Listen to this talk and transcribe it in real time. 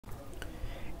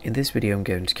In this video, I'm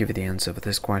going to give you the answer for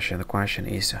this question. The question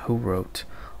is, who wrote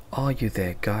 "Are You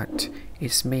There, God?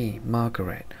 It's me,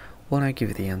 Margaret"? Well, I give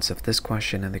you the answer for this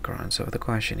question, and the correct answer for the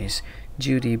question is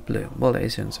Judy Blume. Well, that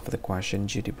is the answer for the question,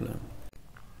 Judy Blume.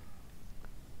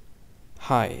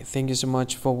 Hi, thank you so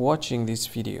much for watching this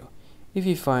video. If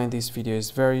you find this video is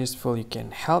very useful, you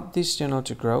can help this channel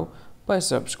to grow by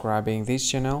subscribing this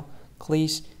channel.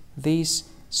 Please this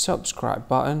subscribe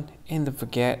button and don't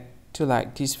forget to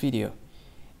like this video.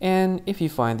 And if you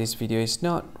find this video is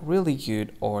not really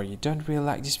good, or you don't really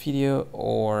like this video,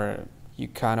 or you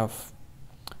kind of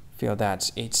feel that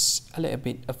it's a little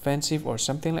bit offensive or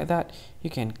something like that,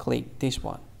 you can click this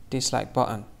one, dislike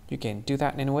button. You can do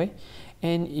that anyway.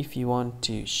 And if you want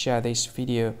to share this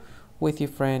video with your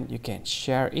friend, you can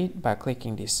share it by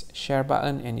clicking this share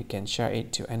button, and you can share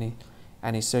it to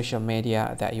any social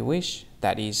media that you wish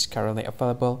that is currently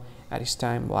available at this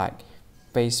time, like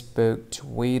Facebook,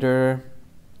 Twitter,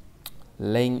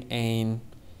 LinkedIn,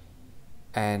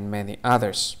 and many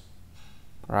others,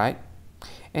 right?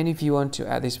 And if you want to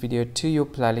add this video to your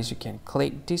playlist, you can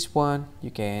click this one.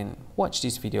 You can watch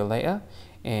this video later,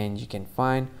 and you can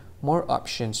find more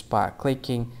options by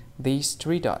clicking these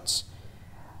three dots.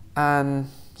 And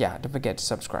yeah, don't forget to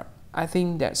subscribe. I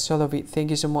think that's all of it. Thank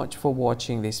you so much for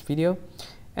watching this video,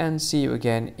 and see you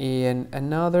again in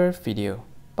another video.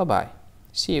 Bye bye.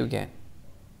 See you again.